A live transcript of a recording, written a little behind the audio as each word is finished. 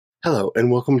Hello, and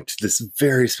welcome to this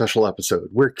very special episode.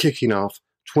 We're kicking off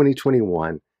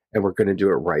 2021, and we're going to do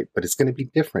it right, but it's going to be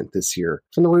different this year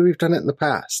from the way we've done it in the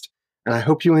past. And I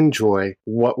hope you enjoy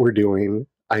what we're doing.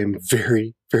 I am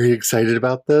very, very excited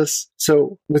about this.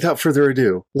 So, without further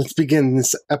ado, let's begin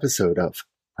this episode of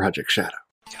Project Shadow.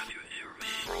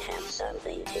 I have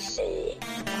something to say.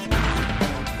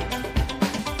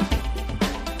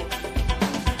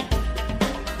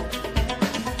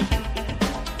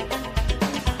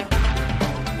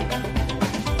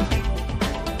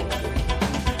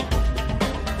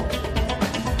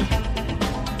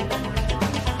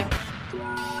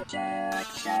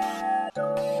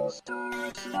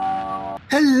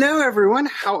 Hello, everyone.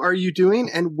 How are you doing?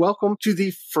 And welcome to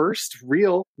the first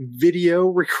real video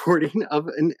recording of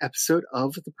an episode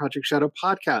of the Project Shadow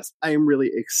podcast. I am really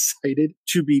excited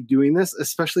to be doing this,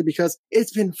 especially because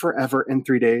it's been forever and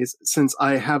 3 days since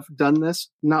I have done this,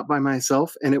 not by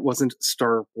myself, and it wasn't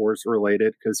Star Wars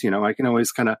related, because, you know, I can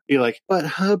always kind of be like, but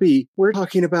hubby, we're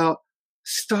talking about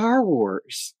Star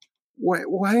Wars.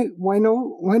 Why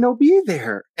no be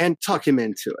there and talk him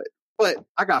into it? But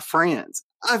I got friends.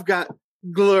 I've got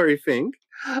Glory Fink,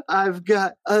 I've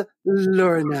got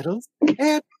Laura Nettles,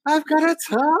 and I've got a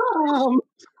Tom.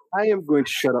 I am going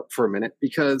to shut up for a minute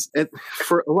because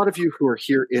for a lot of you who are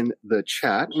here in the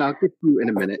chat, and I'll get to you in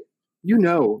a minute, you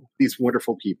know these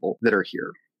wonderful people that are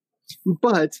here.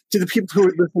 But to the people who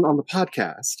listen on the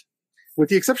podcast, with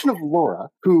the exception of Laura,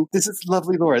 this is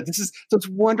lovely Laura, this is those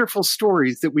wonderful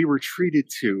stories that we were treated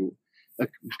to a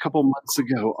couple months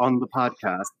ago on the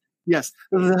podcast. Yes,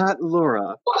 that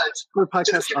Laura. But the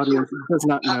podcast audience does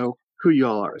not know who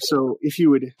y'all are. So if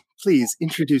you would please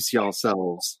introduce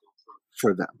yourselves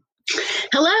for them.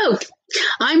 Hello,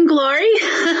 I'm Glory.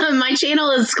 My channel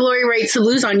is Glory Writes the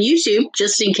Blues on YouTube,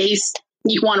 just in case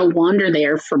you want to wander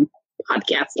there from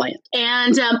podcast land.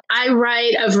 And I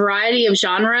write a variety of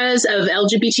genres of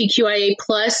LGBTQIA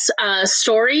plus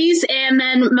stories. And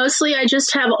then mostly I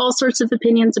just have all sorts of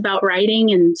opinions about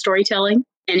writing and storytelling.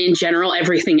 And in general,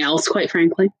 everything else, quite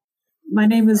frankly. My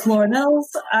name is Laura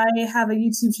Nettles. I have a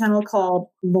YouTube channel called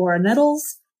Laura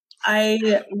Nettles.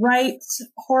 I write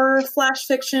horror, flash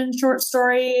fiction, short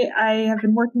story. I have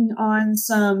been working on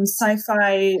some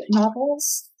sci-fi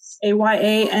novels, a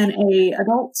YA and a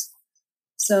adult.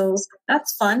 So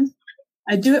that's fun.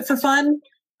 I do it for fun.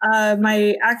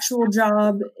 My actual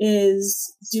job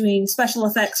is doing special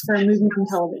effects for movies and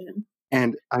television.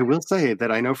 And I will say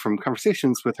that I know from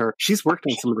conversations with her, she's worked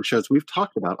on some of the shows we've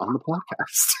talked about on the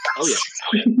podcast. Oh,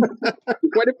 yeah.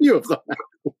 Quite a few of them.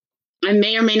 I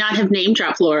may or may not have name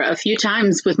dropped Laura a few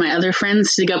times with my other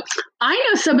friends to go, I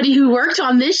know somebody who worked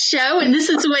on this show and this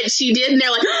is what she did. And they're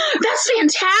like, oh, that's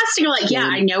fantastic. I'm like, yeah,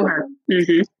 I know her.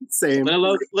 Mm-hmm. Same. Let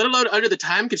alone under the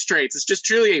time constraints. It's just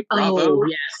truly a bravo. Oh,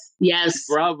 yes.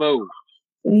 Bravo.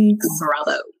 Thanks.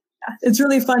 Bravo. It's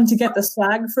really fun to get the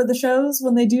swag for the shows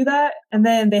when they do that. And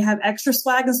then they have extra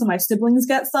swag, and so my siblings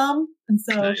get some. And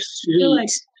so they're like,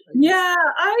 yeah,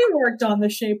 I worked on The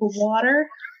Shape of Water.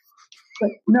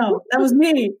 But no, that was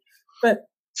me. But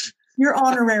you're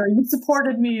honorary. You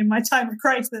supported me in my time of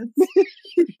crisis.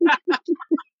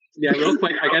 Yeah, real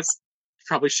quick, I guess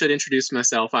probably should introduce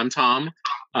myself. I'm Tom.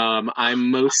 I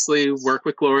mostly work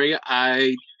with Glory.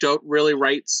 I don't really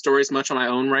write stories much on my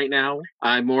own right now.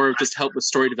 I more of just help with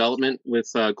story development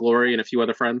with Glory and a few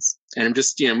other friends. And I'm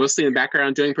just, mostly in the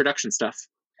background doing production stuff.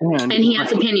 And he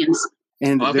has opinions.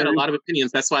 And I've got a lot of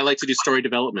opinions. That's why I like to do story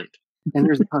development. And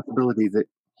there's a possibility that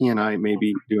he and I may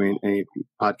be doing a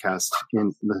podcast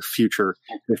in the future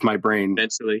if my brain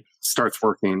eventually starts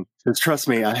working. Because trust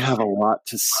me, I have a lot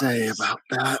to say about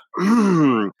that.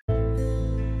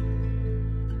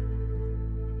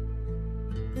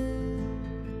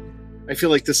 I feel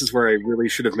like this is where I really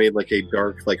should have made like a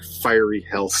dark, like fiery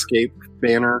hellscape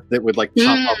banner that would like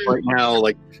pop up right now,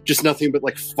 like just nothing but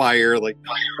like fire, like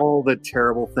all the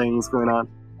terrible things going on.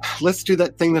 Let's do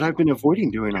that thing that I've been avoiding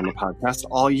doing on the podcast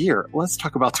all year. Let's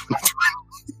talk about 2020.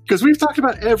 Because we've talked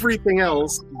about everything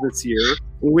else this year,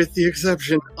 with the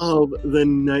exception of the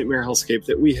nightmare hellscape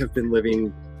that we have been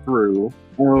living through.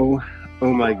 Oh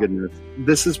my goodness.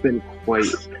 This has been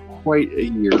quite a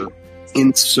year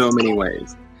in so many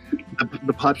ways.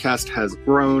 The podcast has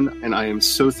grown, and I am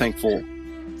so thankful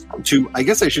to, I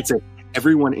guess I should say,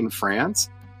 everyone in France.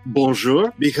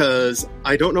 Bonjour, because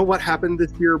I don't know what happened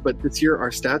this year, but this year our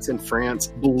stats in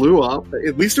France blew up.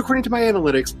 At least according to my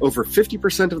analytics, over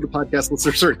 50% of the podcast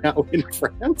listeners are now in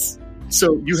France.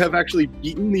 So you have actually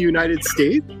beaten the United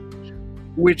States,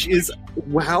 which is,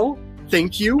 wow,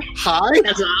 thank you. Hi.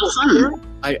 That's awesome.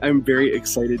 I'm very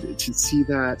excited to see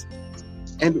that.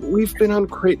 And we've been on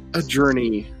quite a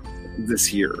journey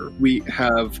this year. We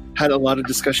have had a lot of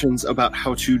discussions about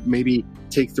how to maybe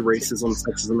take the racism,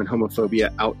 sexism, and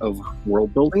homophobia out of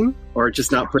world building, or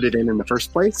just not put it in the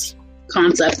first place.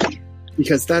 Concept.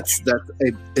 Because that's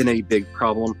been a big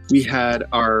problem. We had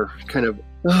our kind of,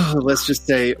 let's just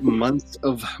say, months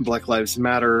of Black Lives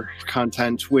Matter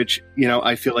content, which,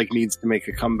 I feel like needs to make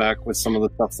a comeback with some of the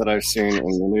stuff that I've seen in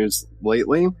the news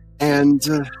lately. And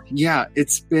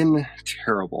it's been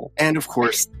terrible. And of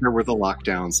course, there were the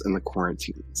lockdowns and the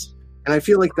quarantines. And I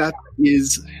feel like that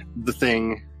is the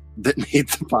thing that made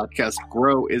the podcast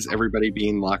grow, is everybody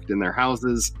being locked in their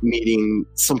houses, needing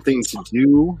something to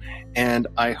do. And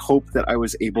I hope that I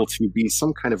was able to be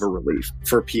some kind of a relief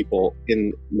for people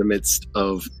in the midst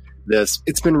of this.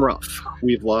 It's been rough.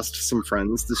 We've lost some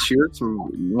friends this year,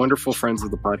 some wonderful friends of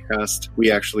the podcast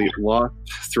we actually lost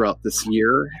throughout this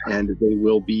year, and they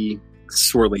will be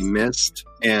sorely missed.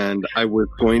 And I was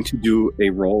going to do a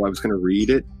role. I was going to read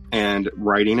it, and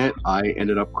writing it, I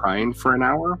ended up crying for an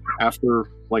hour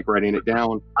after writing it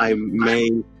down. I may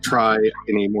try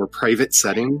in a more private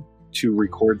setting to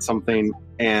record something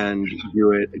and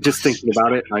do it. Just thinking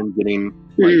about it, I'm getting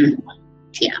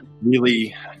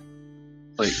really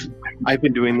I've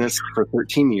been doing this for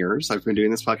 13 years. I've been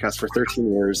doing this podcast for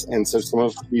 13 years. And so some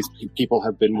of these people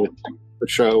have been with the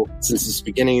show since its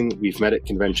beginning. We've met at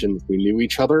conventions. We knew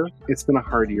each other. It's been a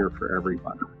hard year for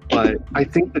everybody. But I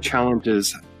think the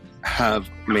challenges have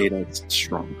made us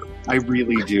stronger. I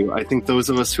really do. I think those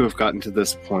of us who have gotten to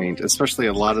this point, especially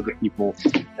a lot of the people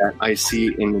that I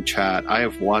see in the chat, I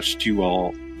have watched you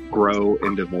all grow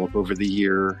and develop over the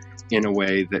year in a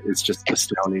way that is just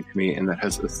astounding to me, and that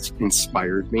has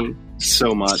inspired me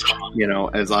so much,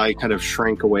 as I kind of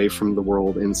shrank away from the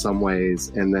world in some ways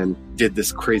and then did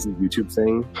this crazy YouTube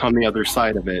thing. On the other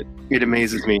side of it, it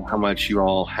amazes me how much you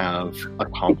all have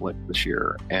accomplished this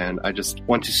year. And I just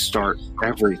want to start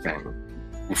everything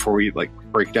before we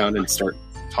break down and start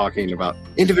talking about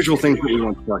individual things that we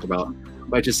want to talk about,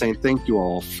 by just saying thank you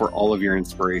all for all of your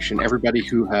inspiration. Everybody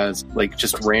who has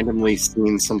just randomly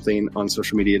seen something on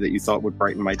social media that you thought would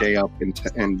brighten my day up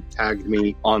and tagged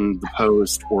me on the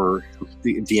post or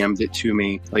DM'd it to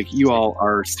me. You all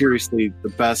are seriously the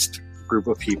best group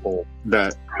of people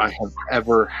that I have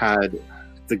ever had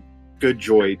the good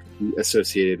joy to be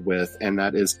associated with. And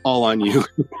that is all on you,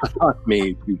 not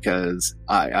me, because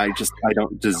I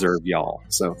don't deserve y'all.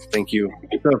 So thank you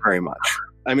so very much.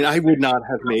 I mean, I would not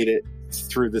have made it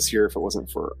through this year if it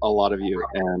wasn't for a lot of you,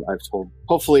 and I've told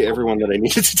hopefully everyone that I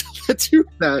needed to tell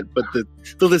that, but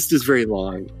the list is very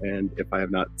long, and if I have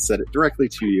not said it directly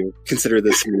to you, consider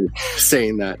this me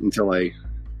saying that until I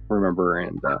remember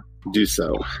and do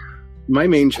so. My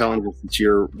main challenges this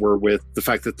year were with the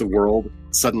fact that the world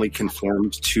suddenly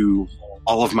conformed to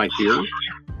all of my fears,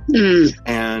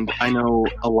 and I know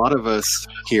a lot of us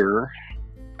here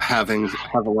have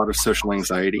a lot of social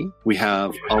anxiety. We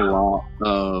have a lot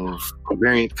of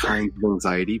variant kinds of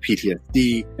anxiety,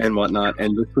 PTSD and whatnot.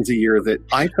 And this was a year that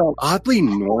I felt oddly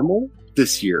normal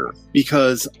this year,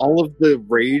 because all of the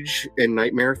rage and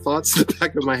nightmare thoughts in the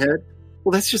back of my head,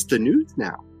 well, that's just the news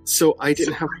now. So I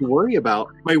didn't have to worry about,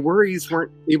 my worries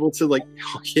weren't able to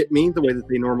hit me the way that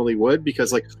they normally would,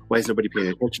 because why is nobody paying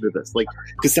attention to this?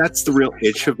 Because that's the real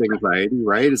itch of anxiety,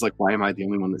 right? Is why am I the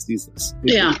only one that sees this?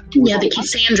 The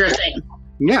Cassandra thing.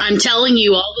 Yeah. I'm telling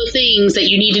you all the things that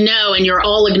you need to know, and you're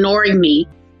all ignoring me.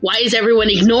 Why is everyone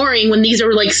ignoring when these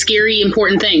are scary,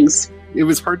 important things? It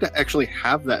was hard to actually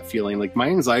have that feeling. My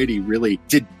anxiety really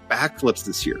did backflips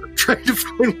this year, trying to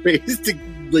find ways to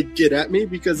get at me,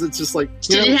 because it's just did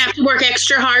it have to work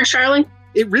extra hard, Charlie?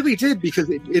 It really did, because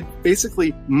it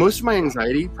basically, most of my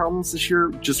anxiety problems this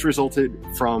year just resulted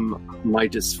from my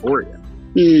dysphoria.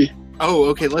 Oh,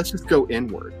 okay, let's just go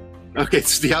inward. Okay,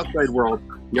 so the outside world,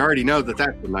 you already know that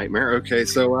that's a nightmare. Okay,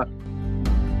 so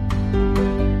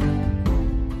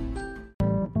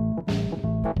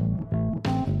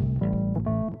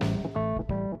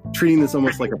treating this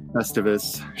almost like a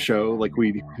Festivus show like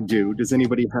we do. Does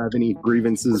anybody have any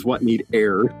grievances? What need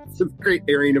air? It's a great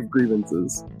airing of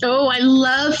grievances. Oh, I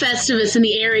love Festivus and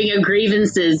the airing of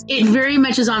grievances. It very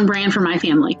much is on brand for my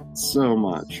family. So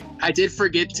much. I did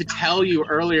forget to tell you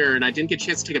earlier, and I didn't get a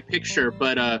chance to take a picture,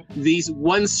 but these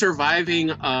one surviving,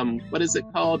 what is it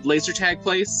called? Laser tag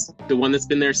place, the one that's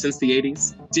been there since the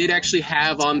 80s, did actually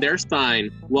have on their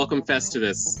sign, "Welcome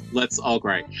Festivus, let's all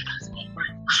gripe."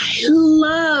 I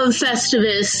love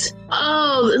Festivus.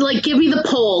 Oh, give me the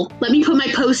poll. Let me put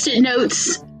my Post-it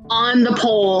notes on the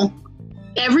poll.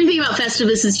 Everything about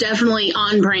Festivus is definitely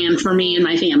on brand for me and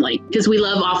my family, because we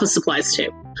love office supplies too.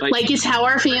 It's how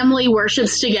our family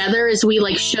worships together, is we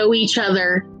show each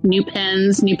other new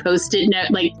pens, new Post-it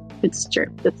note. It's true.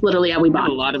 That's literally how we I have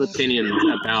bond. a lot of opinions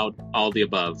about all the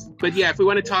above. But yeah, if we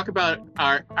want to talk about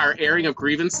our airing of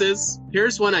grievances,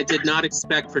 here's one I did not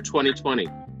expect for 2020.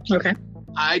 Okay.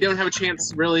 I don't have a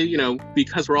chance really,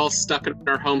 because we're all stuck in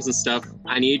our homes and stuff.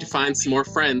 I need to find some more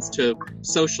friends to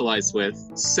socialize with.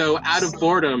 So out of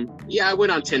boredom, I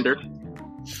went on Tinder.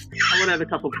 I went out a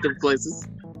couple of different places.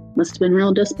 Must have been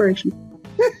real desperation.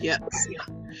 Yes.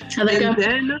 How'd that go? And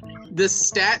then the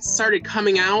stats started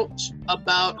coming out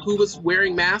about who was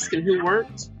wearing masks and who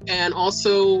weren't. And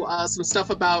also some stuff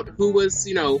about who was,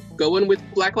 going with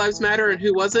Black Lives Matter and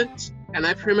who wasn't. And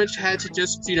I pretty much had to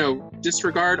just,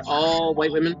 disregard all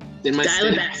white women in my Dial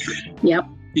it state. back. Yep.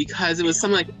 Because it was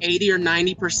something like 80 or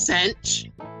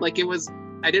 90%. Like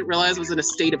I didn't realize it was in a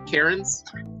state of Karens.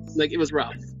 Like it was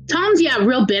rough. Tom's,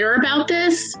 real bitter about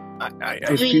this.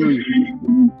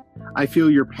 I feel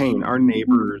your pain. Our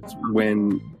neighbors,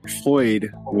 when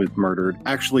Floyd was murdered,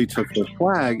 actually took the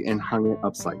flag and hung it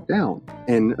upside down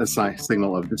in a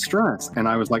signal of distress. And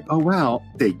I was like, oh, wow,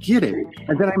 they get it.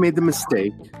 And then I made the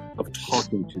mistake of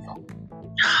talking to them.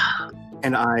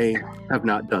 And I have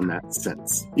not done that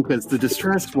since. Because the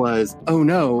distress was, oh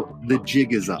no, the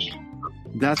jig is up.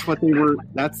 That's what they were,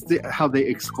 how they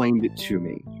explained it to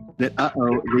me. That,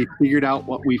 they figured out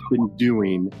what we've been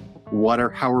doing.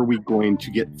 How are we going to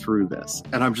get through this?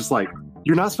 And I'm just like,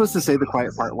 you're not supposed to say the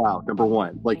quiet part loud, number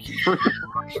one. Like, you're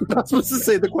not supposed to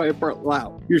say the quiet part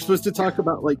loud. You're supposed to talk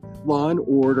about, like, law and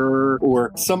order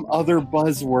or some other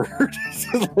buzzword.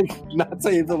 Like, not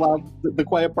saying the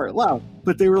quiet part loud.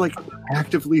 But they were, like,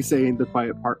 actively saying the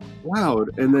quiet part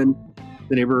loud. And then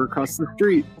the neighbor across the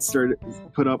street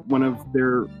put up one of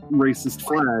their racist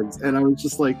flags. And I was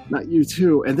just like, not you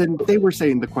too. And then they were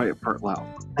saying the quiet part loud.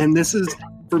 And this is,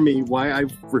 for me, why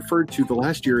I've referred to the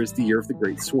last year as the year of the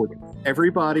great sorting.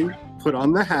 Everybody put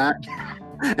on the hat,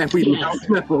 and we now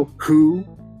know who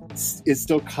is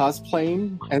still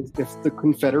cosplaying as if the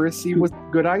Confederacy was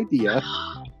a good idea,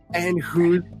 and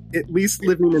who's at least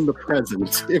living in the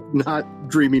present, if not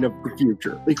dreaming of the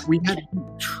future. Like, we had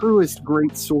the truest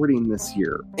great sorting this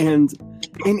year. And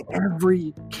in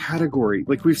every category,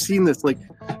 like, we've seen this, like,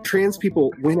 trans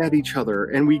people went at each other,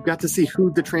 and we got to see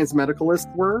who the trans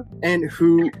medicalists were, and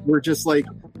who were just like,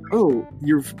 oh,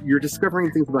 you're discovering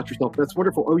things about yourself. That's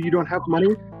wonderful. Oh, you don't have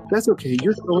money? That's okay.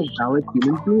 You're still a valid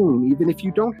human being, even if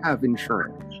you don't have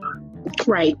insurance.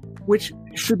 Right. Which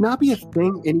should not be a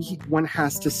thing anyone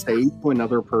has to say to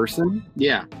another person.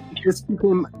 Yeah. This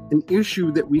became an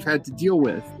issue that we've had to deal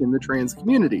with in the trans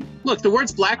community. Look, the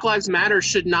words Black Lives Matter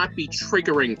should not be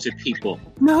triggering to people.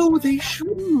 No, they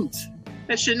shouldn't.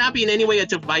 That should not be in any way a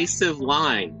divisive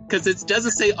line. Because it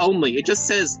doesn't say only. It just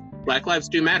says Black Lives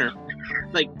do matter.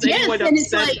 Like, yes, and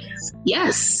it's like,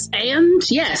 yes, and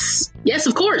yes. Yes,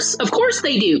 of course. Of course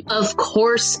they do. Of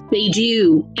course they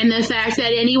do. And the fact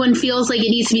that anyone feels like it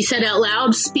needs to be said out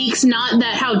loud speaks not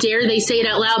that how dare they say it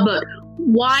out loud, but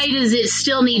why does it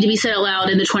still need to be said out loud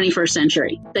in the 21st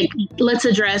century? Like, let's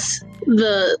address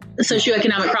the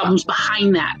socioeconomic problems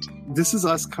behind that. This is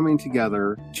us coming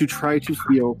together to try to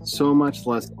feel so much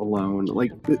less alone.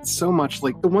 Like, it's so much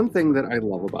like the one thing that I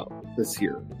love about this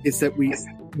year is that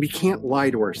we can't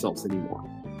lie to ourselves anymore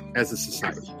as a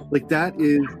society. Like, that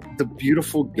is the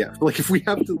beautiful gift. Like, if we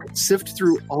have to sift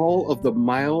through all of the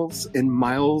miles and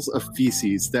miles of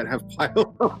feces that have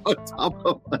piled up on top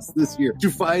of us this year to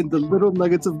find the little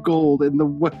nuggets of gold and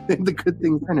the good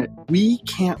things in it, we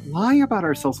can't lie about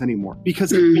ourselves anymore,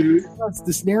 because it gives us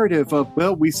this narrative of,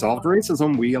 well, we solved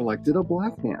racism, we elected a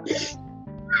black man.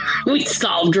 We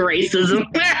solved racism.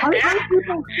 I heard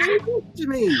people say this to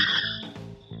me.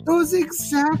 Those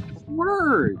exact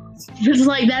words. It's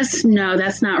like, that's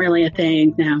not really a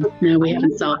thing. No, we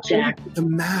haven't solved Jack. The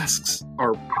masks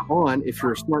are on if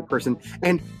you're a smart person.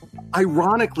 And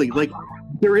ironically, like,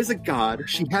 there is a God.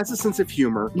 She has a sense of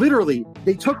humor. Literally,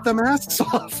 they took the masks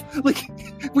off. Like,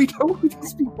 we know who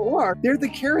these people are. They're the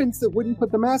Karens that wouldn't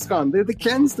put the mask on. They're the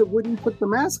Kens that wouldn't put the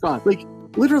mask on. Like,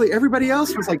 literally, everybody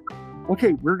else was like,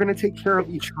 okay, we're going to take care of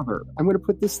each other. I'm going to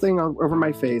put this thing over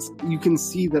my face. You can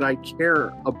see that I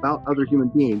care about other human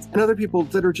beings. And other people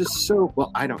that are just so,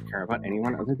 well, I don't care about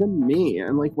anyone other than me.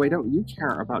 And like, why don't you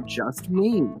care about just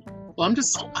me? Well,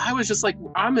 I was just like,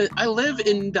 I live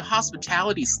in the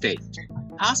hospitality state.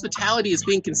 Hospitality is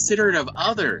being considerate of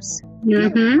others.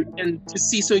 Mm-hmm. And to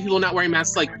see so many people not wearing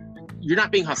masks, like, you're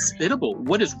not being hospitable.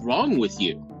 What is wrong with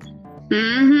you?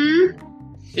 Mm-hmm.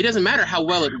 It doesn't matter how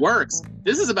well it works.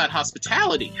 This is about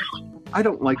hospitality. I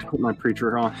don't like to put my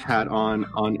preacher hat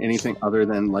on anything other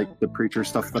than like the preacher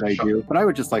stuff that I do. But I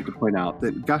would just like to point out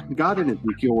that God and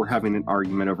Ezekiel were having an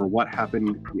argument over what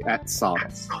happened at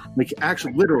Sodom. Like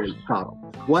actually, literally Sodom.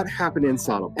 What happened in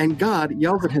Sodom? And God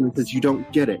yells at him and says, "You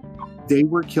don't get it. They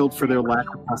were killed for their lack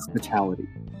of hospitality."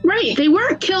 Right. They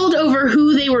weren't killed over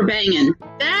who they were banging.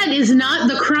 That is not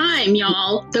the crime,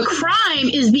 y'all. The crime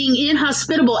is being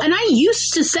inhospitable. And I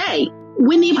used to say,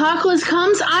 when the apocalypse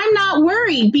comes, I'm not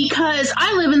worried because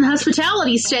I live in the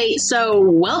hospitality state. So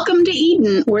welcome to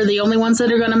Eden. We're the only ones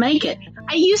that are going to make it.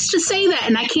 I used to say that,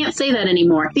 and I can't say that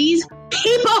anymore. These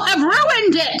people have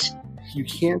ruined it. You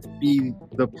can't be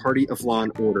the party of law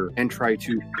and order and try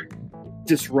to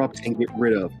disrupt and get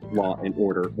rid of law and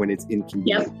order when it's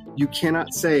inconvenient. Yep. You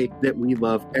cannot say that we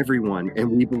love everyone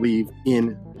and we believe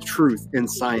in truth and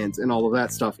science and all of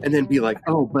that stuff and then be like,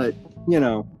 oh, but, you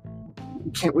know,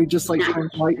 can't we just like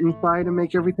shine light inside and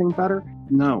make everything better?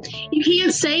 No. You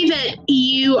can't say that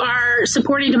you are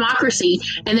supporting democracy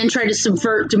and then try to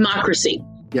subvert democracy.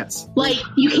 Yes. Like,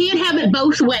 you can't have it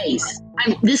both ways.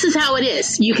 This is how it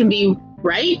is. You can be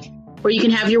right or you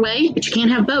can have your way, but you can't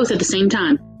have both at the same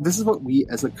time. This is what we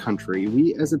as a country,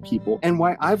 we as a people, and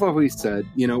why I've always said,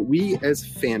 you know, we as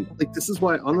like this is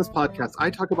why on this podcast,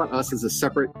 I talk about us as a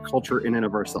separate culture in and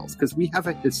of ourselves, because we have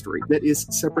a history that is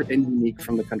separate and unique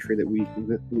from the country that we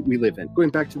live in. Going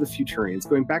back to the Futurians,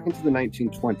 going back into the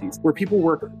 1920s, where people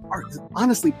were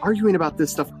honestly arguing about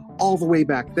this stuff all the way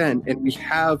back then, and we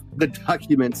have the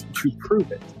documents to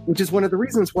prove it, which is one of the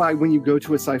reasons why when you go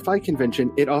to a sci-fi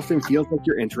convention, it often feels like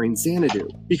you're entering Xanadu,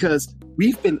 because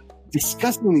we've been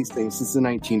discussing these things since the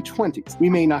 1920s. We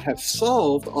may not have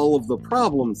solved all of the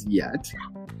problems yet,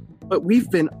 but we've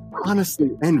been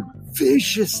honestly and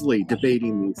viciously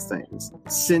debating these things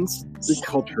since the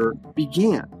culture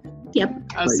began. Yep.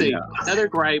 I'll say another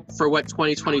gripe for what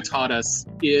 2020 taught us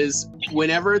is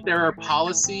whenever there are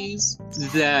policies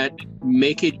that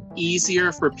make it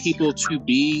easier for people to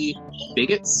be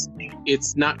bigots,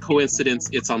 it's not coincidence,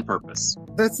 it's on purpose.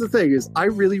 That's the thing, is I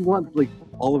really want like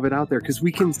all of it out there because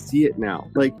we can see it now.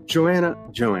 Like Joanna.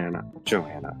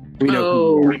 We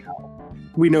know who you are now.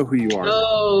 We know who you are.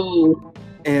 Oh.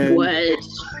 And what?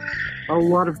 A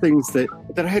lot of things that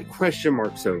I had question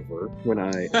marks over when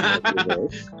I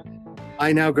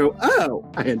now go, oh,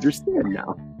 I understand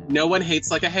now. No one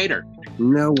hates like a hater.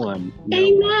 No one.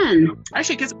 Amen.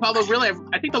 Actually, although really,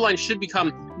 I think the line should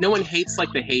become, no one hates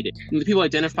like the hated. And the people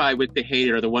identify with the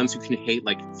hated are the ones who can hate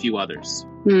like few others.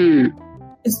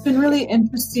 It's been really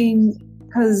interesting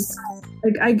because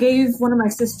like I gave one of my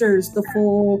sisters the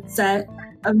full set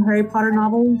of Harry Potter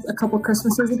novels a couple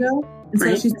Christmases ago. And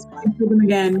so she's going through them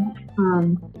again.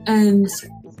 And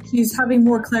she's having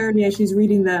more clarity as she's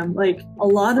reading them. Like, a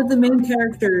lot of the main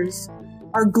characters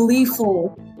are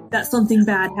gleeful that something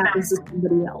bad happens to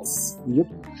somebody else. Yep.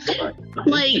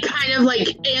 Like, kind of like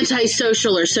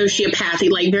antisocial or sociopathy,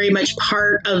 like very much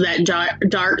part of that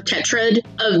dark tetrad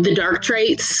of the dark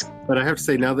traits. But I have to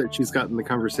say, now that she's gotten the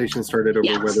conversation started over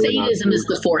whether sadism or not is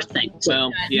the fourth thing. So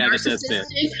well, yeah, that's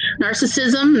it.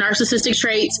 Narcissism, narcissistic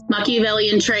traits,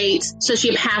 Machiavellian traits,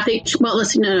 sociopathic. Well,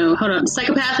 hold on.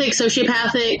 Psychopathic,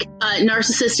 sociopathic,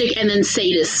 narcissistic, and then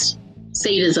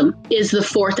sadism is the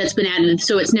fourth that's been added.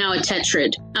 So it's now a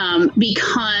tetrad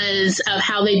because of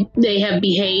how they have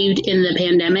behaved in the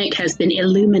pandemic has been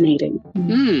illuminating.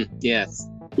 Yes.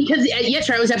 Because, yes,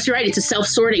 I was absolutely right. It's a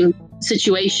self-sorting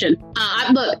situation.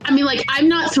 I'm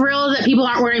not thrilled that people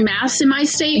aren't wearing masks in my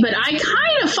state, but I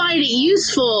kind of find it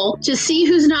useful to see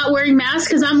who's not wearing masks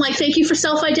because I'm like, thank you for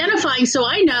self-identifying so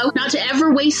I know not to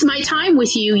ever waste my time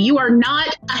with you. You are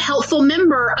not a helpful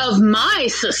member of my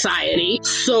society,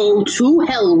 so to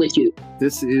hell with you.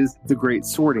 This is the great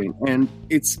sorting, and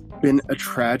it's been a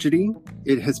tragedy.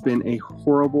 It has been a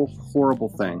horrible, horrible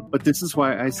thing. But this is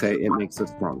why I say it makes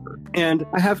us stronger. And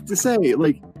I have to say,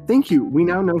 like, thank you. We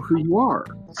now know who you are.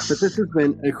 But this has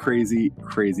been a crazy,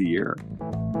 crazy year.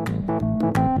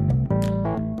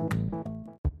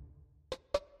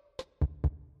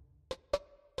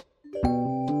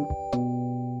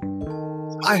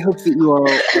 I hope that you all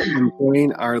are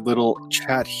enjoying our little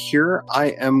chat here.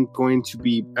 I am going to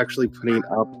be actually putting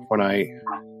up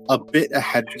a bit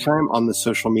ahead of time on the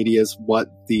social medias what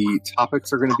the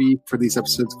topics are going to be for these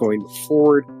episodes going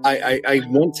forward. I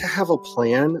want to have a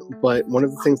plan, but one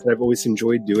of the things that I've always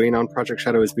enjoyed doing on Project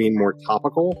Shadow is being more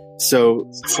topical. So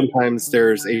sometimes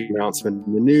there's an announcement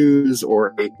in the news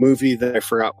or a movie that I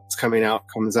forgot what's coming out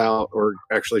comes out or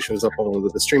actually shows up on one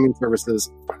of the streaming services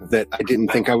that I didn't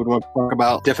think I would want to talk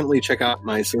about. Definitely check out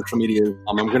my social media.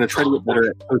 I'm going to try to get better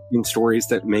at posting stories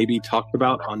that may be talked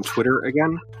about on Twitter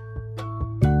again.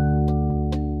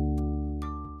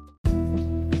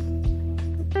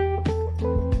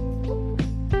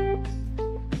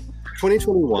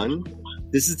 2021,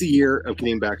 this is the year of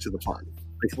getting back to the fun.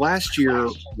 Like last year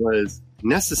was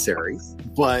necessary,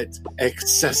 but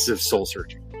excessive soul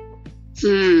searching.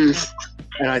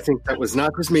 And I think that was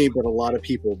not just me, but a lot of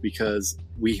people, because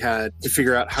we had to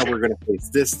figure out how we're going to face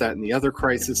this, that, and the other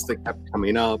crisis that kept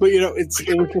coming up. But, it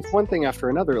was just one thing after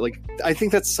another. Like, I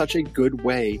think that's such a good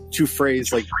way to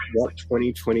phrase, like, what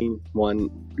 2021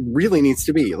 really needs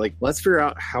to be. Like, let's figure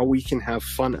out how we can have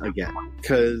fun again.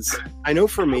 Because I know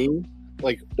for me,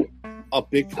 like, a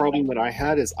big problem that I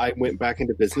had is I went back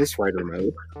into business writer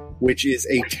mode, which is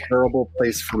a terrible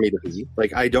place for me to be.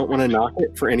 Like, I don't want to knock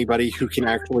it for anybody who can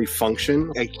actually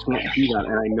function. I can't do that.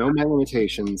 And I know my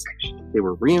limitations. They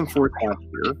were reinforced last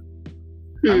year.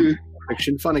 I'm going to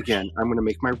fiction fun again. I'm going to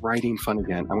make my writing fun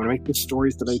again. I'm going to make the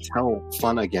stories that I tell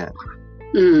fun again.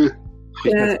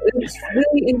 Yeah, it's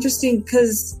really interesting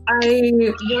because I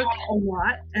work a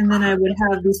lot, and then I would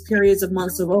have these periods of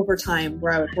months of overtime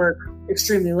where I would work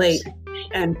extremely late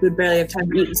and would barely have time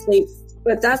to eat and sleep.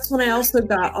 But that's when I also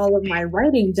got all of my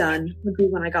writing done, would be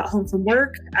when I got home from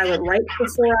work. I would write for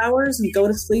 4 hours and go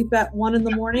to sleep at 1 in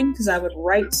the morning because I would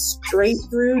write straight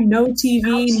through, no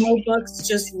TV, no books,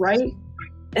 just write.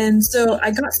 And so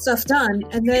I got stuff done,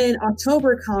 and then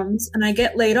October comes and I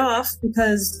get laid off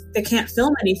because they can't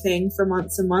film anything for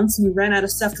months and months, and we ran out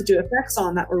of stuff to do effects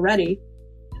on that were ready.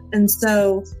 And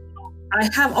so I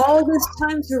have all this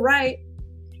time to write,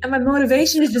 and my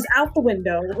motivation is just out the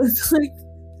window. It's like,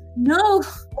 no,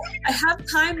 I have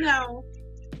time now,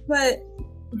 but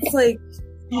it's like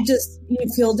you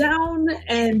feel down,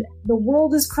 and the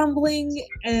world is crumbling,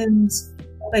 and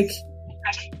like,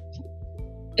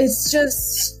 it's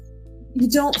just, you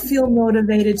don't feel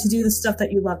motivated to do the stuff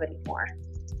that you love anymore.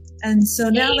 And so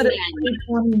now that it's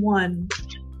 2021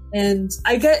 and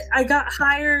I got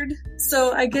hired,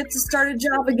 so I get to start a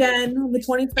job again on the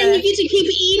 25th. And you get to keep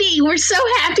eating. We're so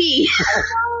happy.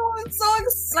 Oh, I'm so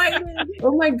excited.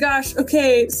 Oh my gosh.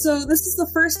 Okay, so this is the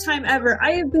first time ever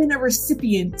I have been a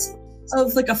recipient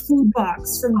of like a food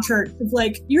box from church. Of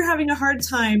like, you're having a hard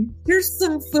time, here's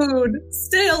some food,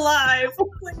 stay alive. I'm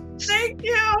like, thank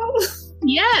you.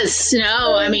 Yes.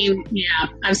 No, I mean, yeah,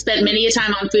 I've spent many a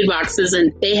time on food boxes,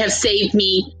 and they have saved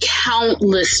me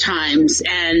countless times.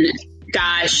 And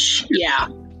gosh, yeah.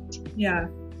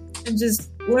 And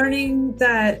just learning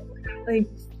that, like,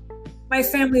 my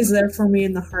family's there for me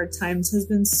in the hard times has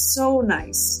been so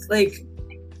nice. Like,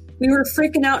 we were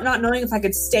freaking out not knowing if I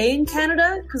could stay in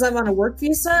Canada because I'm on a work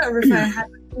visa, or if I had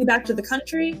to be back to the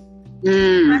country.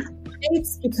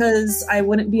 States because I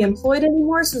wouldn't be employed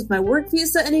anymore. So is my work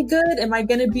visa any good? Am I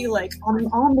going to be like on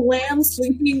the lam,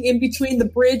 sleeping in between the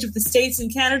bridge of the States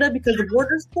and Canada because the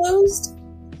border's closed?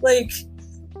 Like,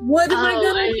 what am I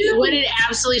going to do? What an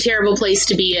absolutely terrible place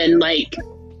to be in. Like,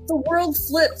 the world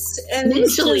flips, and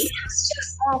it's just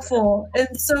awful. And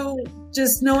so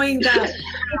just knowing that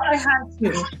if I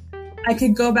had to, I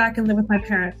could go back and live with my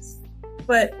parents.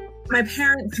 But my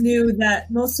parents knew that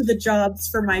most of the jobs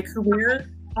for my career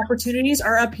opportunities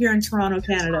are up here in Toronto,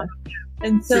 Canada.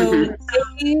 And so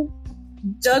they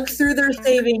dug through their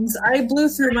savings. I blew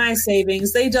through my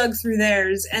savings. They dug through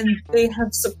theirs, and they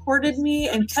have supported me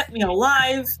and kept me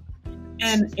alive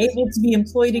and able to be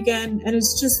employed again. And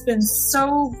it's just been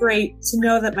so great to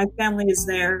know that my family is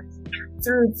there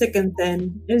through thick and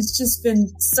thin. It's just been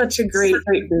such a great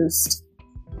boost.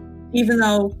 Even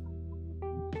though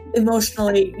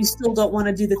emotionally you still don't want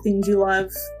to do the things you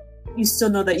love, you still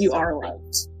know that you are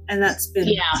loved. And that's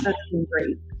been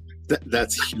great.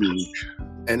 That's huge.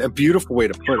 And a beautiful way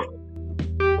to put it.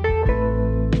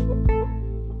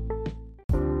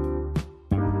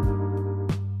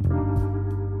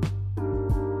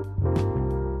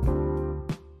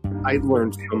 I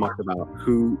learned so much about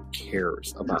who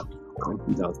cares about people and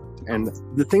who doesn't. And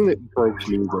the thing that broke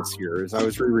me this year is I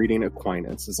was rereading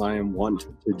Aquinas, as I am wont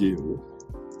to do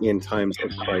in times of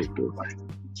crisis.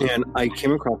 And I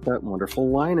came across that wonderful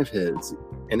line of his.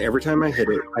 And every time I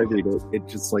read it, it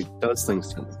just like does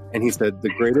things to me. And he said, the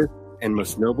greatest and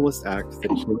most noblest act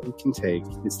that a human can take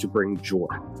is to bring joy.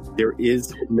 There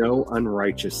is no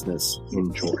unrighteousness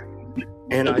in joy.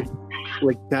 And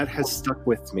that has stuck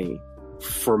with me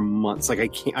for months.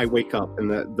 Like, I wake up and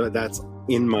that's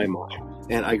in my mind.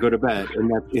 And I go to bed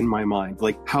and that's in my mind.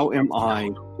 Like, how am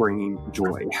I bringing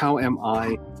joy? How am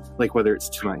I, like, whether it's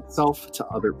to myself, to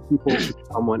other people, to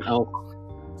someone else,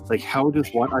 like, how does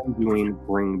what I'm doing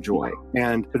bring joy?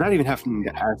 And without even having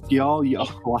to ask y'all, a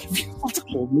lot of y'all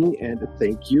told me, and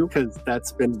thank you, because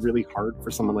that's been really hard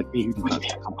for someone like me who does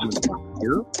not compliment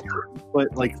here.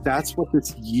 But, like, that's what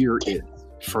this year is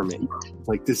for me.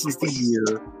 Like, this is the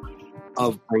year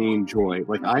of bringing joy.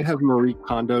 Like, I have Marie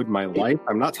Kondo'd my life.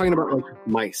 I'm not talking about like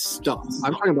my stuff.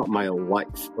 I'm talking about my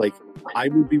life. Like, I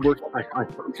would be working.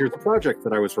 Here's the project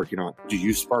that I was working on. Do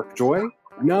you spark joy?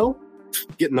 No.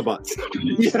 Get in the bus.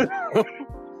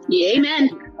 Yeah, amen.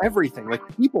 Everything, like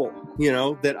people,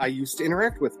 that I used to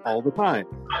interact with all the time.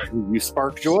 Do you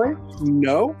spark joy?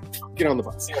 No. Get on the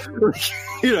bus.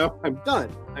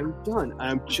 I'm done.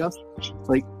 I'm just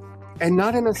like, and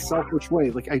not in a selfish way.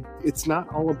 Like, it's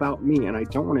not all about me, and I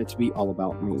don't want it to be all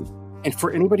about me. And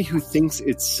for anybody who thinks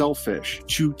it's selfish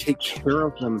to take care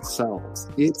of themselves,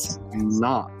 it's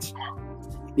not.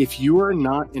 If you are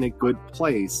not in a good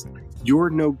place,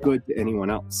 you're no good to anyone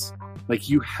else. Like,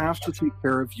 you have to take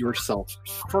care of yourself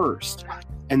first.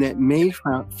 And that may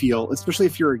feel, especially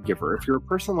if you're a giver, if you're a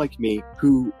person like me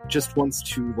who just wants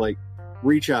to like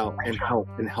reach out and help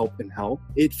and help and help,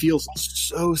 it feels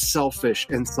so selfish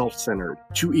and self-centered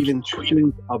to even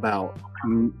think about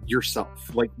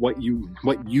yourself, like what you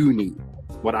need,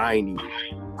 what I need.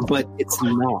 But it's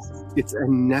not. It's a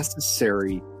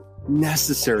necessary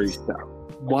step.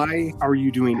 Why are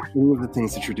you doing all of the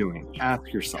things that you're doing?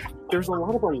 Ask yourself. There's a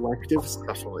lot of elective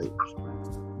suffering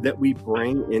that we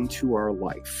bring into our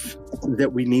life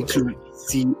that we need to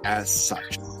see as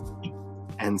such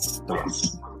and stop.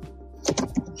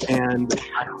 And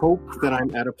I hope that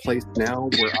I'm at a place now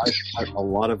where I've cut a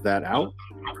lot of that out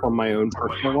from my own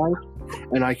personal life,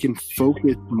 and I can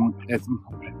focus as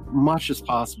much as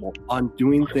possible on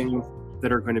doing things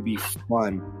that are going to be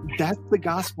fun. That's the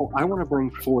gospel I want to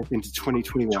bring forth into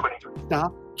 2021.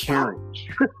 Stop caring.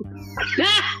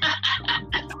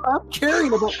 Stop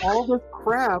caring about all this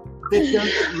crap that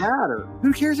doesn't matter.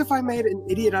 Who cares if I made an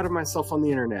idiot out of myself on the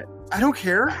internet? I don't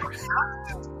care.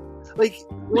 Like,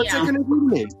 what's that going to do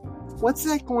to me? What's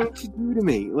that going to do to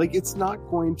me? Like, it's not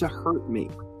going to hurt me.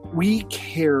 We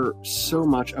care so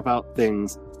much about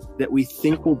things that we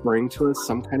think will bring to us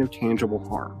some kind of tangible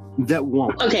harm that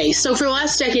won't. Okay, so for the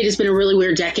last decade, it's been a really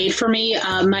weird decade for me.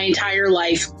 My entire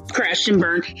life crashed and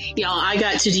burned. Y'all, I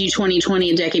got to do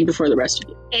 2020 a decade before the rest of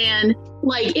you. And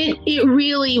like, it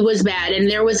really was bad. And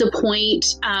there was a point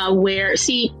where,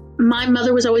 my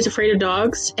mother was always afraid of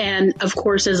dogs. And of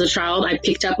course, as a child, I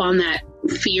picked up on that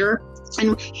fear.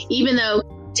 And even though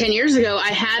 10 years ago, I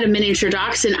had a miniature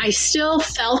dachshund, I still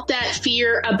felt that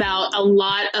fear about a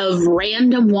lot of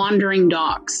random wandering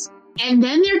dogs. And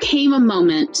then there came a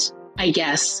moment, I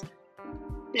guess,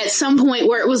 at some point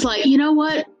where it was like, you know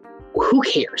what? Who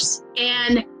cares?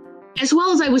 And as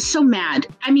well as I was so mad.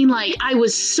 I mean, like, I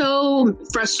was so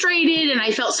frustrated and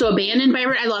I felt so abandoned by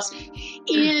everyone. I lost.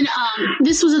 And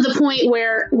this was at the point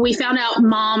where we found out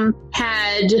Mom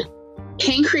had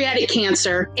pancreatic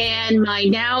cancer, and my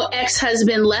now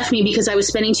ex-husband left me because I was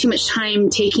spending too much time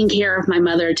taking care of my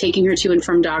mother, taking her to and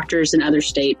from doctors in other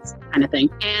states, kind of thing.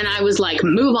 And I was like,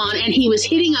 move on. And he was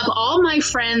hitting up all my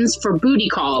friends for booty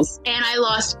calls, and I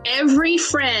lost every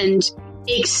friend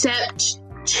except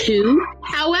 2.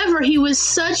 However, he was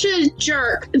such a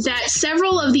jerk that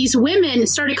several of these women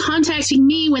started contacting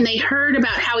me when they heard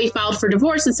about how he filed for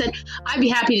divorce and said, I'd be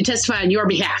happy to testify on your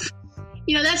behalf.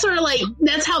 That's sort of like,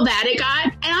 that's how bad it got.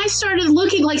 And I started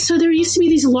looking like, so there used to be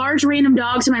these large random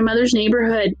dogs in my mother's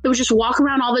neighborhood that would just walk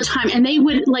around all the time. And they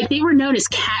were known as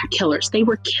cat killers. They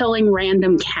were killing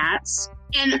random cats.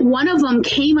 And one of them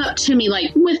came up to me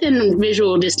like within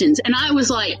visual distance. And I was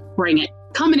like, bring it.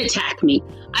 Come and attack me.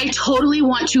 I totally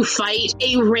want to fight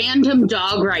a random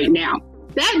dog right now.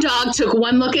 That dog took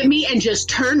one look at me and just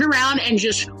turned around and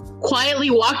just quietly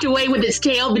walked away with its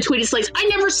tail between its legs. I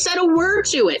never said a word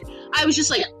to it. I was just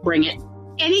like, bring it.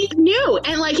 And he knew.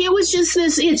 And like, it was just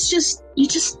this, you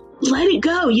just let it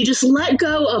go. You just let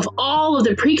go of all of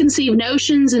the preconceived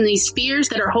notions and these fears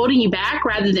that are holding you back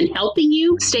rather than helping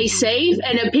you stay safe.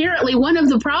 And apparently one of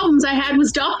the problems I had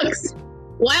was dogs.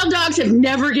 Wild dogs have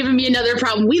never given me another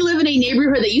problem. We live in a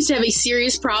neighborhood that used to have a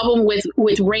serious problem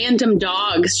with random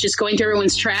dogs just going through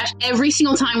everyone's trash. Every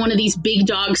single time one of these big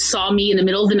dogs saw me in the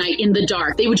middle of the night in the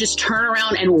dark, they would just turn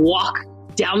around and walk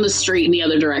down the street in the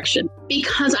other direction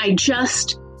because I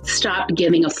just stopped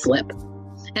giving a flip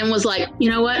and was like, you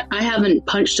know what? I haven't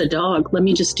punched a dog. Let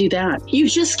me just do that. You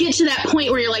just get to that point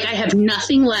where you're like, I have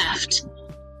nothing left.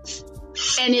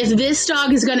 And if this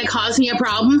dog is going to cause me a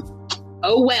problem,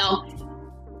 oh well.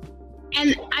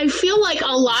 And I feel like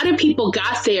a lot of people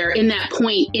got there in that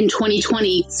point in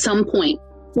 2020, some point,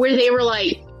 where they were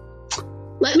like,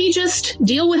 let me just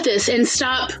deal with this and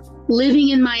stop living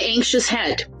in my anxious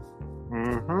head.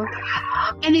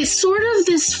 Mm-hmm. And it's sort of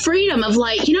this freedom of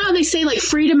like, you know how they say like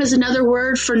freedom is another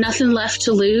word for nothing left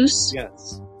to lose?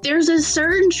 Yes. there's a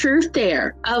certain truth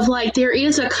there of like, there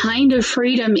is a kind of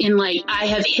freedom in like, I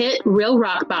have hit real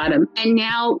rock bottom and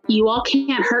now you all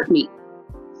can't hurt me.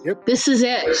 Yep. This is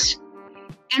it.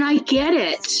 And I get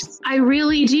it. I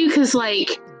really do. Because like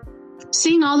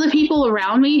seeing all the people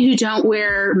around me who don't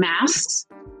wear masks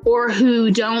or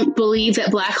who don't believe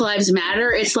that Black Lives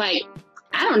Matter, it's like,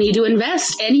 I don't need to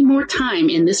invest any more time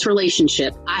in this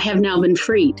relationship. I have now been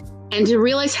freed. And to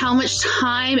realize how much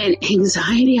time and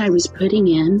anxiety I was putting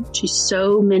in to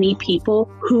so many people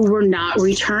who were not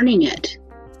returning it.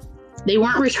 They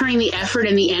weren't returning the effort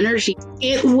and the energy.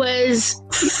 It was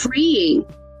freeing.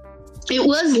 It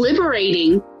was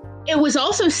liberating. It was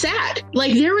also sad.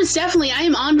 Like there was definitely, I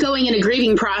am ongoing in a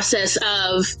grieving process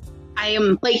of, I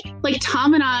am like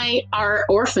Tom and I are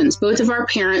orphans. Both of our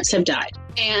parents have died.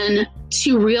 And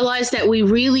to realize that we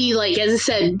really, like, as I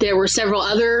said, there were several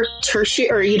other tertiary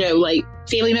or, you know, like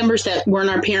family members that weren't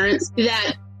our parents,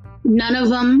 that none of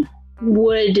them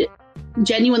would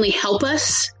genuinely help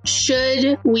us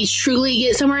should we truly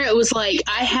get somewhere. It was like,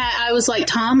 I was like,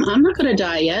 Tom, I'm not going to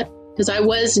die yet, because I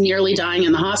was nearly dying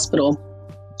in the hospital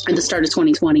at the start of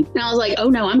 2020. And I was like, oh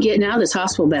no, I'm getting out of this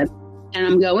hospital bed and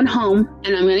I'm going home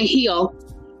and I'm going to heal,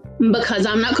 because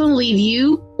I'm not going to leave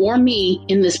you or me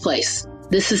in this place.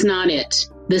 This is not it.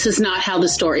 This is not how the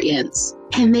story ends.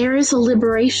 And there is a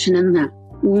liberation in that.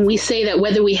 When we say that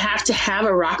whether we have to have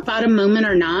a rock bottom moment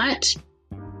or not,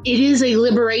 it is a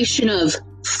liberation of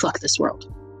fuck this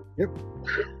world. Yep.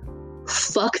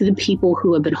 Fuck the people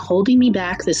who have been holding me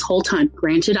back this whole time.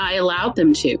 Granted, I allowed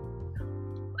them to.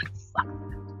 But fuck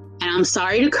them. And I'm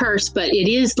sorry to curse, but it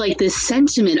is like this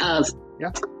sentiment of,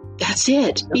 that's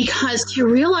it. Because you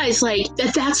realize like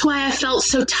that's why I felt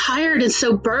so tired and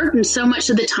so burdened so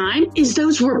much of the time, is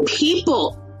those were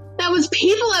people. That was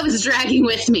people I was dragging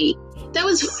with me. That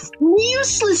was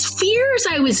useless fears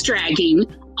I was dragging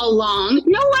along.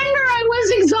 No wonder I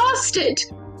was exhausted.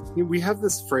 We have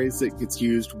this phrase that gets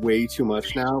used way too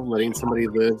much now, letting somebody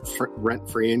live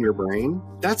rent-free in your brain.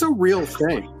 That's a real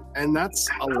thing. And that's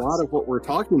a lot of what we're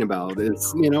talking about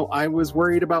is, you know, I was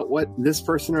worried about what this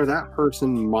person or that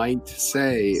person might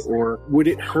say, or would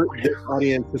it hurt this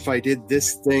audience if I did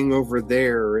this thing over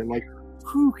there? And like,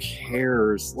 who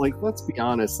cares? Like, let's be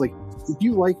honest. Like, if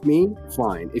you like me,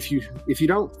 fine. If you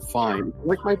don't, fine. If you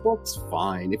like my books,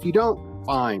 fine. If you don't,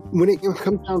 fine. When it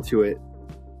comes down to it,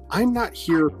 I'm not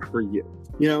here for you.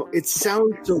 You know, it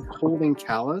sounds so cold and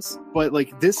callous, but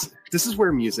like this is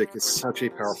where music is such a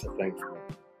powerful thing for me.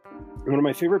 One of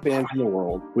my favorite bands in the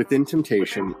world, Within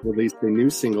Temptation, released a new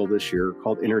single this year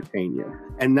called Entertain You.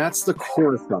 And that's the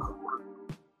chorus of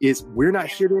it, is we're not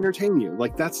here to entertain you.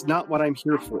 Like, that's not what I'm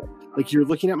here for. Like, you're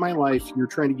looking at my life, you're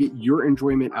trying to get your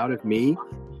enjoyment out of me.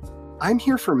 I'm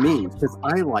here for me because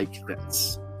I like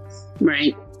this.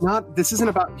 Right. This isn't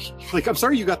about, like, I'm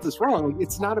sorry you got this wrong.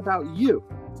 It's not about you.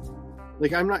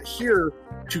 Like, I'm not here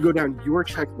to go down your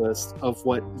checklist of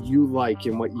what you like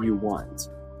and what you want.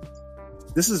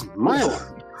 This is my life.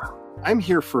 I'm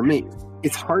here for me.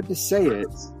 It's hard to say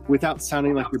it without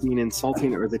sounding like you're being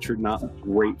insulting or that you're not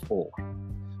grateful.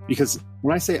 Because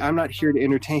when I say I'm not here to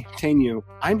entertain you,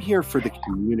 I'm here for the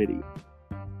community,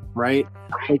 right?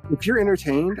 Like, if you're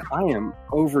entertained, I am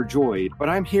overjoyed, but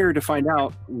I'm here to find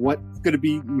out what's going to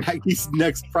be Maggie's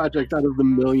next project out of the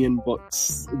million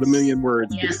books, the million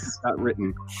words that she's got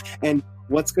written. And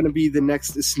what's going to be the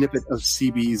next snippet of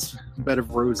CB's Bed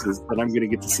of Roses that I'm going to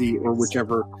get to see, or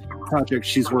whichever project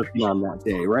she's working on that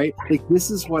day, right? Like,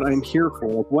 this is what I'm here for.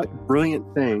 Like, what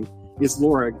brilliant thing is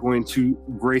Laura going to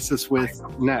grace us with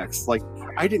next? Like,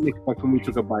 I didn't expect when we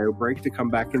took a bio break to come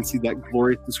back and see that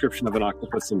glorious description of an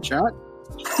octopus in chat.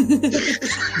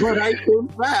 But I came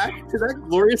back to that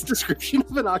glorious description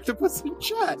of an octopus in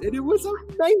chat, and it was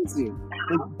amazing.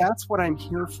 And that's what I'm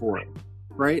here for,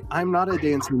 right? I'm not a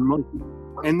dancing monkey.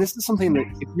 And this is something that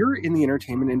if you're in the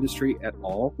entertainment industry at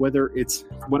all, whether it's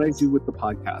what I do with the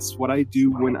podcast, what I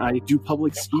do when I do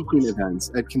public speaking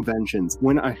events at conventions,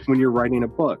 when you're writing a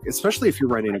book, especially if you're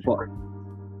writing a book,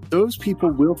 those people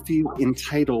will feel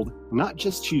entitled not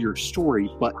just to your story,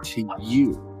 but to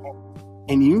you.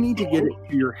 And you need to get it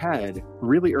to your head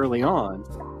really early on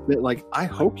that, like, I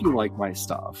hope you like my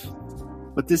stuff,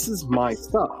 but this is my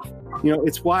stuff. You know,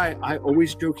 it's why I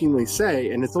always jokingly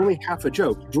say, and it's only half a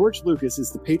joke, George Lucas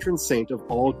is the patron saint of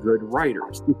all good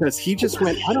writers, because he just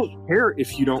went, I don't care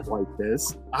if you don't like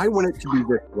this. I want it to be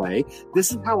this way.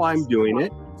 This is how I'm doing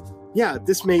it. Yeah,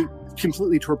 this may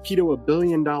completely torpedo $1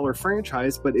 billion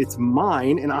franchise, but it's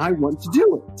mine and I want to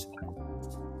do it.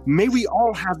 May we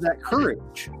all have that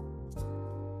courage.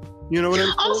 You know what I'm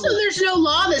saying? Also, there's no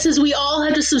law that says we all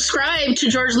have to subscribe to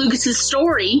George Lucas's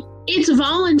story. It's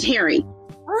voluntary.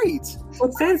 Right.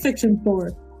 What's fan fiction for?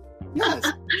 Yes.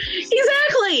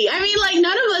 Exactly. I mean, like,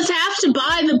 none of us have to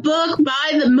buy the book,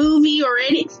 buy the movie, or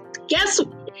any.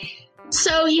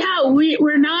 So yeah,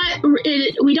 we're not.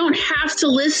 We don't have to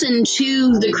listen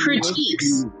to the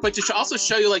critiques. But to also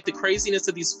show you like the craziness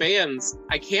of these fans,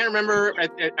 I can't remember.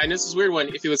 I know this is a weird one.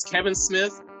 If it was Kevin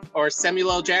Smith or Samuel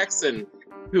L. Jackson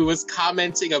who was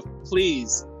commenting of,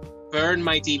 please burn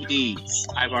my DVDs.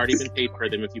 I've already been paid for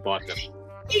them if you bought them.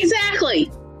 Exactly.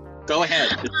 Go ahead,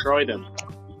 destroy them.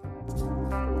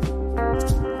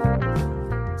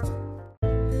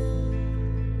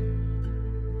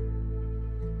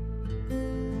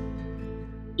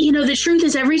 You know, the truth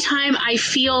is, every time I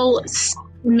feel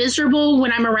miserable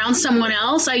when I'm around someone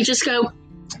else, I just go,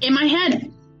 in my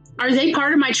head, are they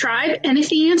part of my tribe? And if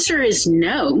the answer is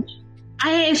no,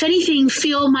 I, if anything,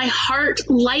 feel my heart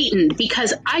lightened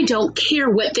because I don't care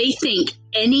what they think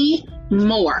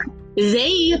anymore.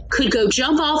 They could go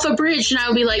jump off a bridge and I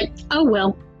would be like, oh,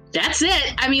 well, that's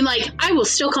it. I mean, like, I will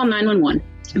still call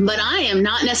 911, but I am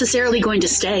not necessarily going to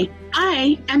stay.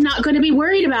 I am not going to be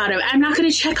worried about them. I'm not going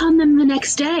to check on them the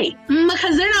next day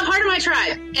because they're not part of my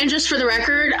tribe. And just for the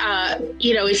record,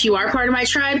 you know, if you are part of my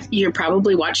tribe, you're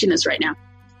probably watching this right now.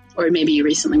 Or maybe you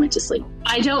recently went to sleep.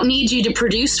 I don't need you to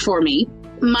produce for me.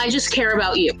 I just care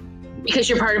about you because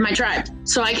you're part of my tribe.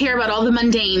 So I care about all the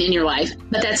mundane in your life,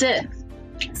 but that's it.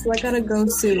 So I gotta go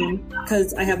soon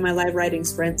because I have my live writing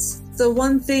sprints. So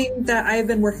one thing that I've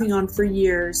been working on for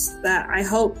years that I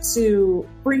hope to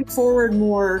bring forward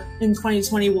more in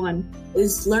 2021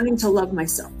 is learning to love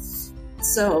myself.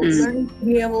 So learning to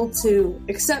be able to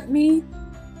accept me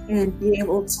and be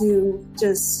able to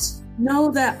just know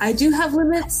that I do have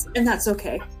limits and that's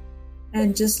okay.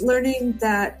 And just learning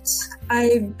that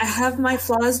I have my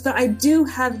flaws, but I do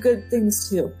have good things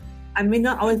too. I may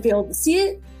not always be able to see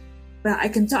it, but I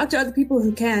can talk to other people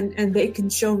who can, and they can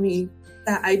show me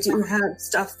that I do have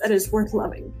stuff that is worth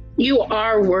loving. You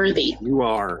are worthy. You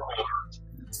are.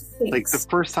 Thanks.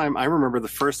 Like I remember the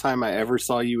first time I ever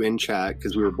saw you in chat,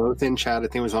 because we were both in chat. I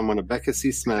think it was on one of Becca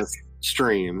C. Smith's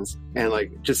streams. And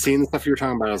like just seeing the stuff you were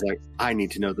talking about, I was like, I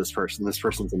need to know this person. This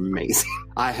person's amazing.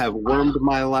 I have wormed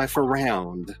my life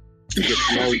around to get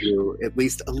to know you at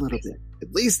least a little bit.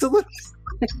 At least a little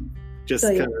bit. Just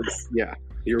because, yeah,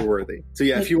 you're worthy. So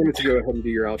yeah, if you wanted to go ahead and do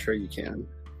your outro, you can.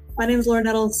 My name is Laura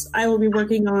Nettles. I will be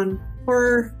working on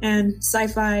horror and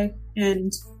sci-fi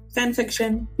and fan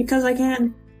fiction because I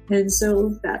can. And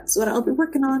so that's what I'll be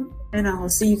working on. And I'll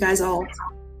see you guys all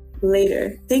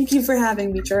later. Thank you for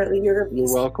having me, Charlie. You're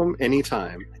welcome.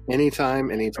 Anytime.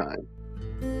 Anytime. Anytime.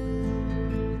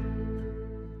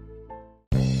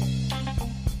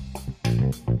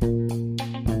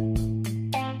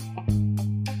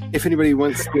 If anybody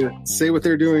wants to say what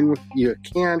they're doing, you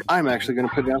can. I'm actually going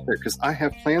to put it out there because I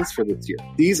have plans for this year.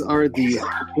 These are the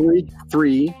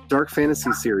three dark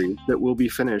fantasy series that will be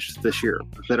finished this year,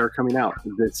 that are coming out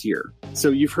this year. So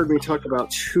you've heard me talk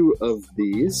about two of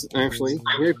these. Actually,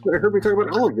 you heard me talk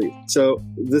about all of these. So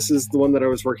this is the one that I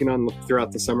was working on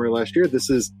throughout the summer last year. This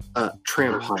is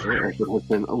Trampire, as it has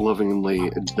been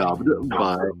lovingly dubbed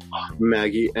by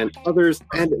Maggie and others.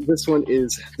 And this one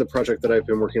is the project that I've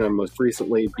been working on most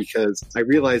recently, because I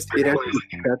realized it actually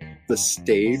sets the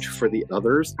stage for the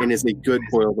others and is a good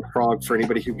boil the frog for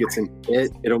anybody who gets in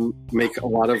it. It'll make a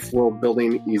lot of world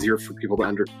building easier for people to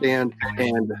understand,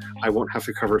 and I won't have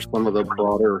to cover some of the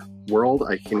broader world.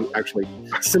 I can actually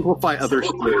simplify other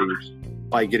stories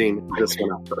by getting this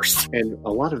one out first. And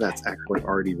a lot of that's actually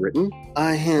already written.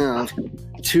 I have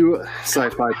two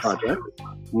sci-fi projects,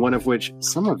 one of which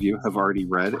some of you have already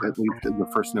read, at least the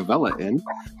first novella in,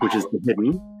 which is The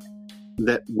Hidden,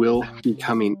 that will be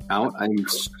coming out. I'm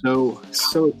so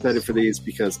excited for these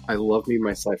because I love me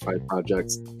my sci-fi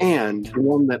projects. And the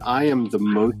one that I am the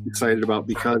most excited about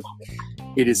because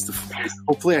it is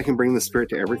hopefully I can bring the spirit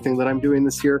to everything that I'm doing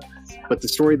this year, but the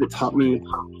story that taught me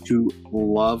to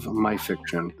love my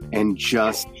fiction and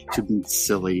just to be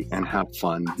silly and have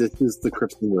fun. This is the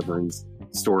Kristen Wyverns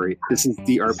story. This is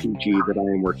the RPG that I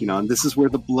am working on. This is where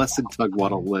the blessed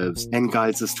Tugwaddle lives and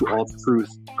guides us to all truth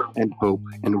and hope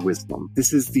and wisdom.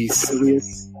 This is the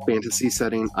silliest fantasy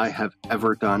setting I have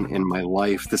ever done in my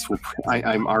life.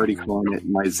 I'm already calling it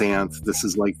my Xanth. This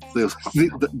is like the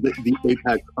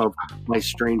apex of my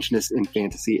strangeness in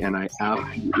fantasy, and I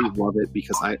absolutely love it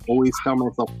because I always tell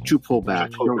myself to pull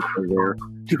back. Don't go there.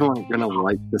 People aren't going to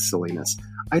like the silliness.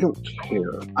 I don't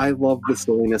care. I love the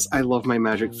silliness. I love my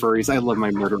magic furries. I love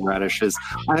my murder radishes.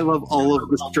 I love all of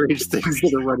the strange things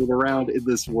that are running around in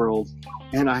this world.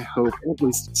 And I hope at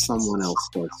least someone else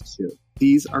does too.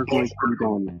 These are going to be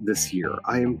done this year.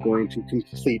 I am going to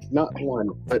complete not one,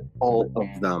 but all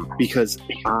of them because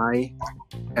I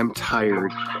am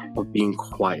tired of being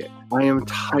quiet. I am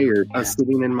tired of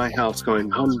sitting in my house going,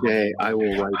 one day I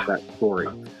will write that story.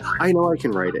 I know I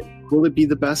can write it. Will it be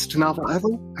the best novel ever?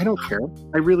 I don't care.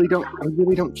 I really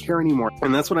don't care anymore.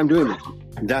 And that's what I'm doing.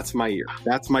 That's my year.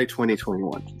 That's my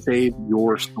 2021. Save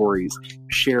your stories.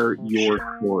 Share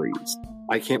your stories.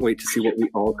 I can't wait to see what we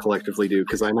all collectively do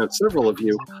because I know several of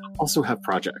you also have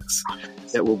projects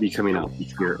that will be coming out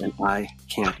this year, and I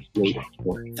can't wait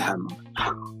for them.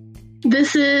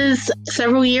 This is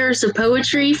several years of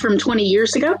poetry from 20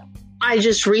 years ago. I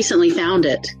just recently found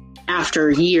it after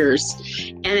years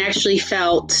and actually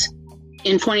felt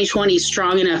in 2020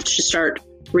 strong enough to start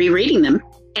rereading them.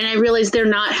 And I realized they're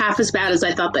not half as bad as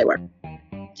I thought they were.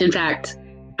 In fact,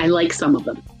 I like some of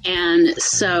them. And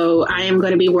so I am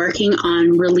going to be working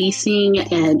on releasing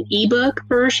an ebook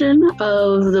version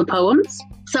of the poems.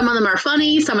 Some of them are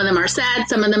funny, some of them are sad,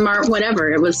 some of them are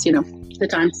whatever. It was, the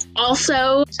times.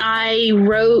 Also, I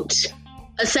wrote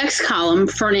a sex column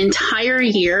for an entire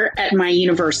year at my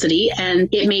university, and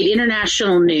it made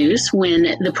international news when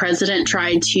the president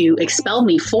tried to expel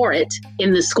me for it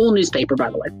in the school newspaper,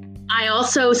 by the way. I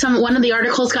also, one of the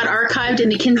articles got archived in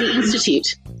the Kinsey Institute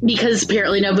because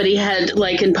apparently nobody had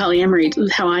likened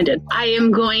polyamory how I did. I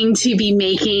am going to be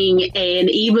making an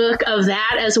ebook of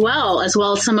that as well as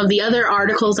some of the other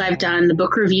articles I've done, the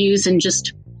book reviews, and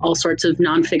just all sorts of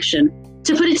nonfiction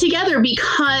to put it together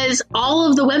because all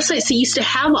of the websites that used to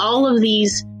have all of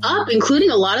these up,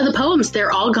 including a lot of the poems,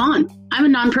 they're all gone. I'm a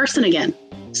non-person again.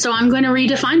 So I'm going to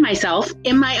redefine myself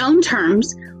in my own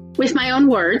terms with my own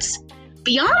words.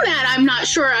 Beyond that, I'm not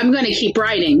sure I'm going to keep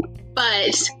writing.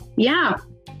 But yeah,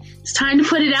 it's time to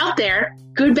put it out there.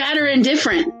 Good, bad, or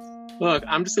indifferent. Look,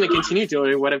 I'm just going to continue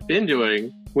doing what I've been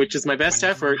doing, which is my best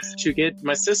efforts to get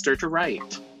my sister to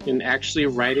write and actually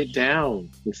write it down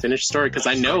and finish the story because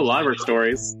I know a lot of her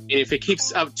stories. And if it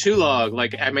keeps up too long,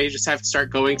 I may just have to start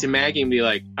going to Maggie and be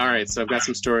like, all right, so I've got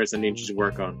some stories I need you to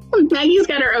work on. Maggie's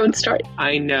got her own story.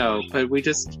 I know, but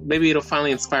maybe it'll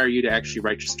finally inspire you to actually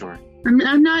write your story.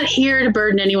 I'm not here to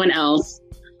burden anyone else.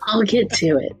 I'll get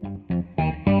to it.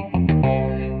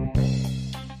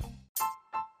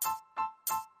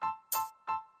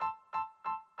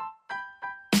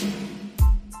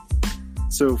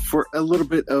 So for a little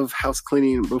bit of house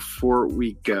cleaning before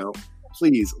we go,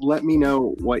 please let me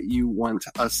know what you want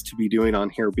us to be doing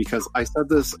on here because I said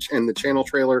this in the channel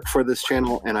trailer for this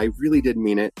channel and I really did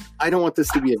mean it. I don't want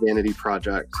this to be a vanity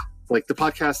project. Like the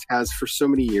podcast has for so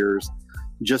many years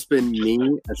just been me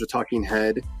as a talking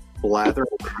head blathering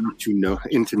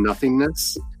into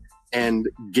nothingness and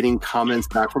getting comments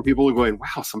back from people going,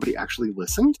 wow, somebody actually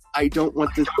listened. I don't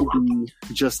want this to be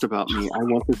just about me. I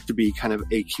want this to be kind of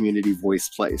a community voice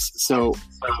place. So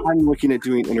I'm looking at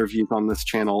doing interviews on this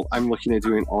channel. I'm looking at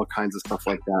doing all kinds of stuff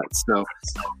like that. So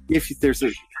if there's a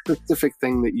specific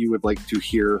thing that you would like to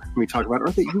hear me talk about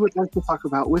or that you would like to talk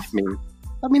about with me,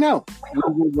 let me know. We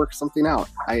will work something out.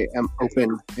 I am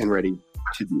open and ready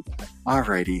to do that.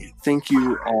 Alrighty. Thank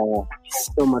you all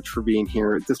so much for being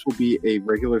here. This will be a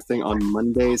regular thing on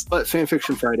Mondays, but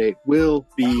Fanfiction Friday will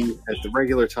be at the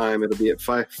regular time. It'll be at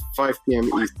 5 p.m.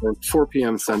 Eastern, 4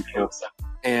 p.m. Central.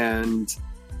 And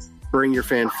bring your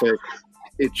fanfic.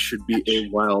 It should be a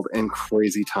wild and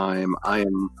crazy time. I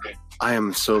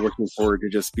am so looking forward to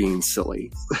just being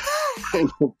silly. And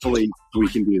hopefully we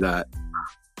can do that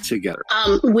together.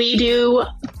 We do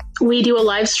a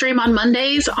live stream on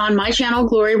Mondays on my channel,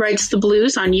 Glory Writes the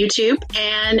Blues on YouTube.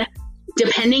 And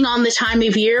depending on the time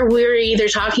of year, we're either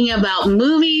talking about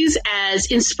movies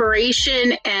as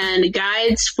inspiration and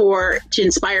guides to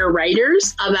inspire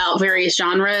writers about various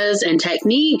genres and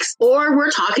techniques, or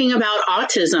we're talking about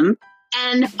autism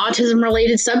and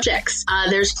autism-related subjects.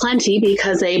 There's plenty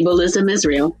because ableism is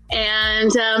real.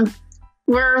 And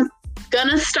we're going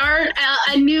to start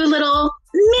a new little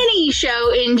mini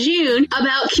show in June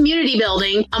about community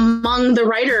building among the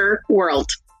writer world.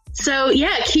 So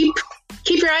yeah, keep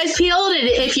your eyes peeled, and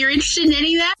if you're interested in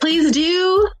any of that, please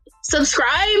do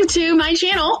subscribe to my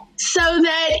channel so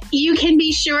that you can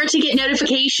be sure to get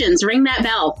notifications. Ring that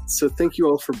bell. So thank you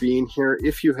all for being here.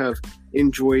 If you have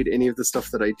enjoyed any of the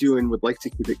stuff that I do and would like to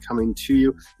keep it coming to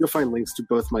you, you'll find links to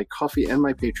both my Ko-fi and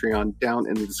my Patreon down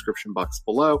in the description box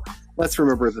below. Let's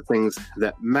remember the things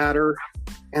that matter,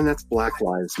 and that's Black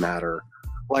Lives Matter,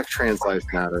 Black Trans Lives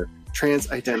Matter,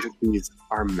 trans identities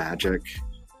are magic.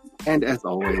 And as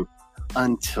always,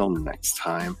 until next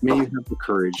time, may you have the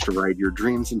courage to ride your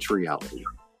dreams into reality.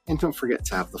 And don't forget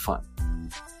to have the fun.